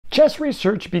Chess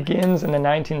research begins in the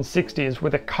 1960s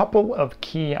with a couple of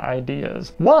key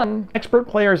ideas. One, expert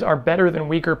players are better than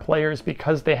weaker players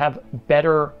because they have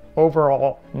better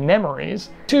overall memories.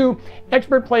 Two,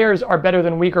 expert players are better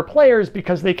than weaker players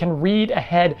because they can read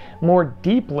ahead more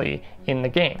deeply in the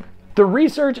game. The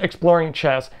research exploring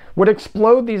chess would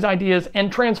explode these ideas and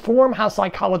transform how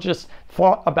psychologists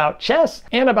thought about chess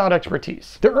and about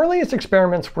expertise. The earliest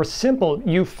experiments were simple.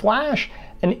 You flash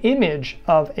an image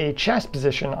of a chess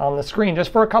position on the screen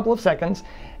just for a couple of seconds,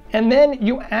 and then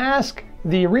you ask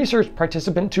the research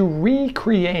participant to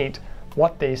recreate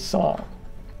what they saw.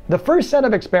 The first set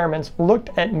of experiments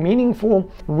looked at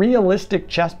meaningful, realistic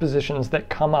chess positions that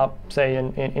come up, say,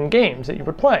 in games that you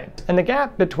would play. And the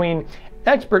gap between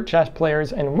expert chess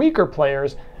players and weaker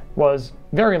players was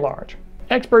very large.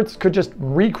 Experts could just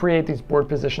recreate these board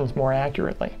positions more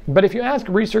accurately. But if you ask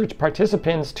research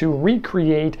participants to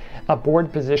recreate a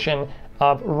board position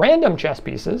of random chess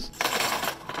pieces,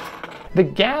 the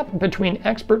gap between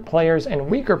expert players and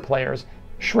weaker players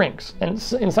shrinks, and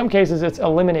in some cases it's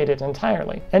eliminated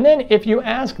entirely. And then if you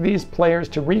ask these players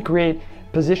to recreate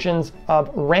positions of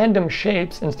random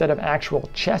shapes instead of actual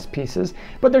chess pieces,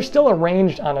 but they're still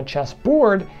arranged on a chess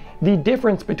board, the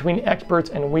difference between experts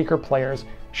and weaker players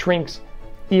shrinks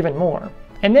even more.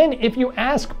 And then if you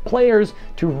ask players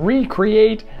to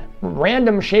recreate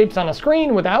random shapes on a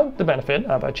screen without the benefit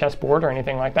of a chessboard or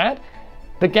anything like that,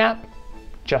 the gap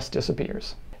just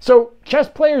disappears. So chess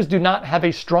players do not have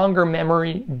a stronger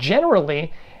memory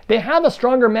generally. They have a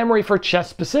stronger memory for chess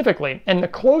specifically, and the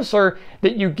closer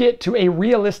that you get to a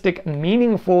realistic,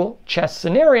 meaningful chess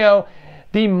scenario,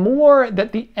 the more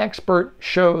that the expert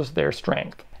shows their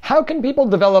strength. How can people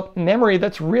develop memory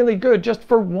that's really good just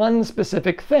for one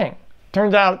specific thing?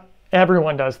 Turns out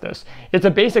everyone does this. It's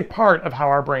a basic part of how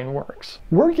our brain works.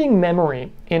 Working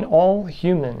memory in all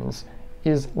humans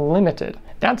is limited.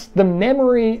 That's the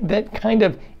memory that kind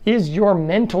of is your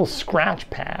mental scratch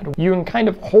pad. You can kind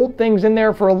of hold things in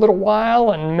there for a little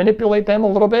while and manipulate them a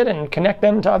little bit and connect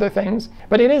them to other things.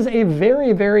 But it is a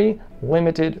very, very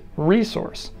limited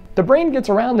resource. The brain gets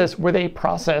around this with a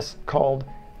process called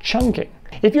chunking.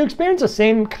 If you experience the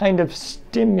same kind of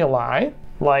stimuli,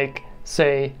 like,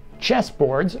 say,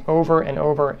 chessboards over and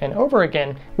over and over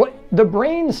again, what the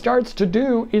brain starts to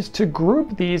do is to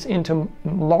group these into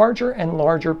larger and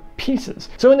larger pieces.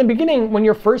 So in the beginning, when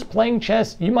you're first playing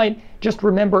chess, you might just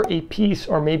remember a piece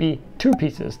or maybe two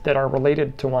pieces that are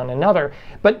related to one another.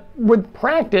 But with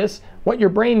practice, what your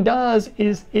brain does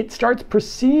is it starts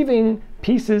perceiving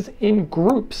pieces in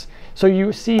groups. So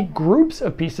you see groups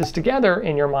of pieces together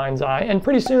in your mind's eye, and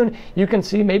pretty soon you can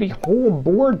see maybe whole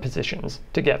board positions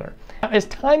together. As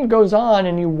time goes on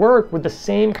and you work with the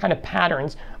same kind of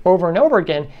patterns over and over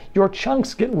again, your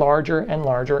chunks get larger and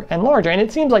larger and larger, and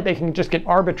it seems like they can just get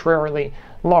arbitrarily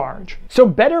large. So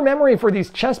better memory for these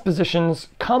chess positions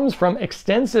comes from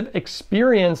extensive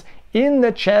experience in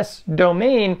the chess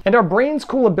domain and our brain's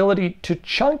cool ability to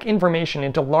chunk information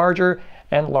into larger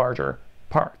and larger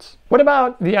parts. What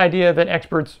about the idea that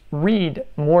experts read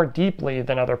more deeply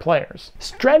than other players?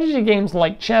 Strategy games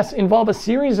like chess involve a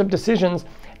series of decisions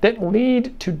that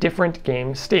lead to different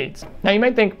game states. Now you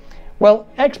might think, well,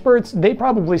 experts, they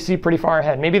probably see pretty far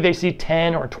ahead. Maybe they see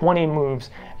 10 or 20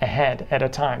 moves ahead at a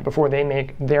time before they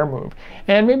make their move.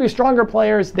 And maybe stronger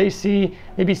players, they see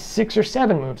maybe 6 or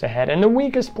 7 moves ahead. And the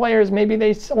weakest players, maybe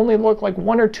they only look like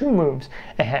 1 or 2 moves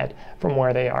ahead from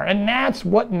where they are. And that's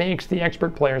what makes the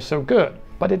expert players so good.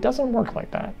 But it doesn't work like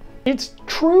that. It's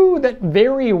true that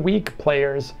very weak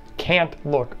players can't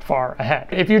look far ahead.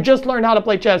 If you just learn how to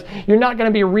play chess, you're not going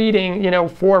to be reading, 4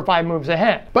 or 5 moves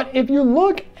ahead. But if you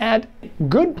look at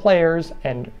good players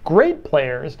and great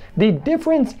players, the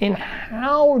difference in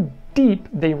how deep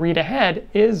they read ahead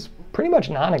is pretty much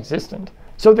non-existent.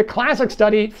 So the classic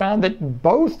study found that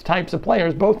both types of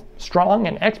players, both strong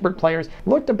and expert players,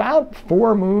 looked about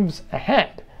 4 moves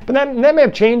ahead. But that may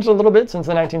have changed a little bit since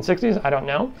the 1960s, I don't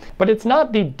know. But it's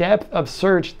not the depth of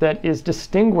search that is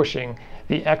distinguishing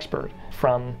the expert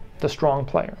from the strong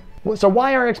player. So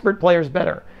why are expert players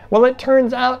better? Well, it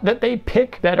turns out that they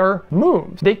pick better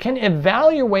moves. They can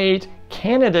evaluate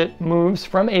candidate moves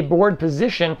from a board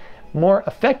position more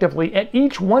effectively at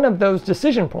each one of those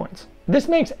decision points. This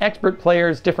makes expert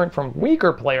players different from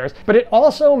weaker players, but it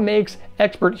also makes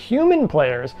expert human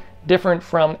players different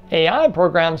from AI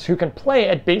programs who can play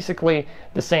at basically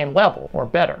the same level or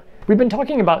better. We've been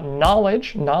talking about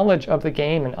knowledge of the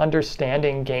game and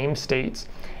understanding game states,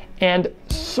 and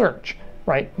search,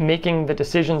 right? Making the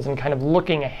decisions and kind of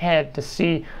looking ahead to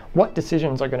see what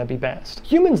decisions are going to be best.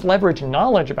 Humans leverage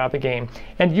knowledge about the game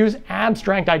and use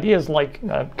abstract ideas like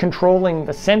controlling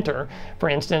the center, for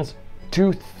instance,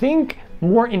 to think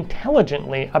more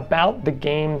intelligently about the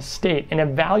game state and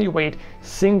evaluate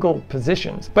single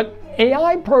positions. But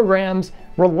AI programs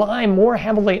rely more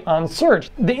heavily on search.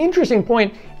 The interesting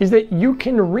point is that you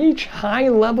can reach high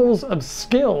levels of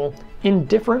skill in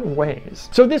different ways.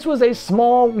 So this was a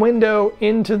small window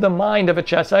into the mind of a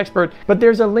chess expert, but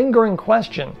there's a lingering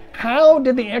question. How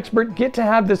did the expert get to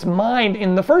have this mind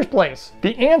in the first place?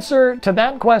 The answer to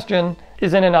that question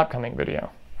is in an upcoming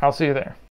video. I'll see you there.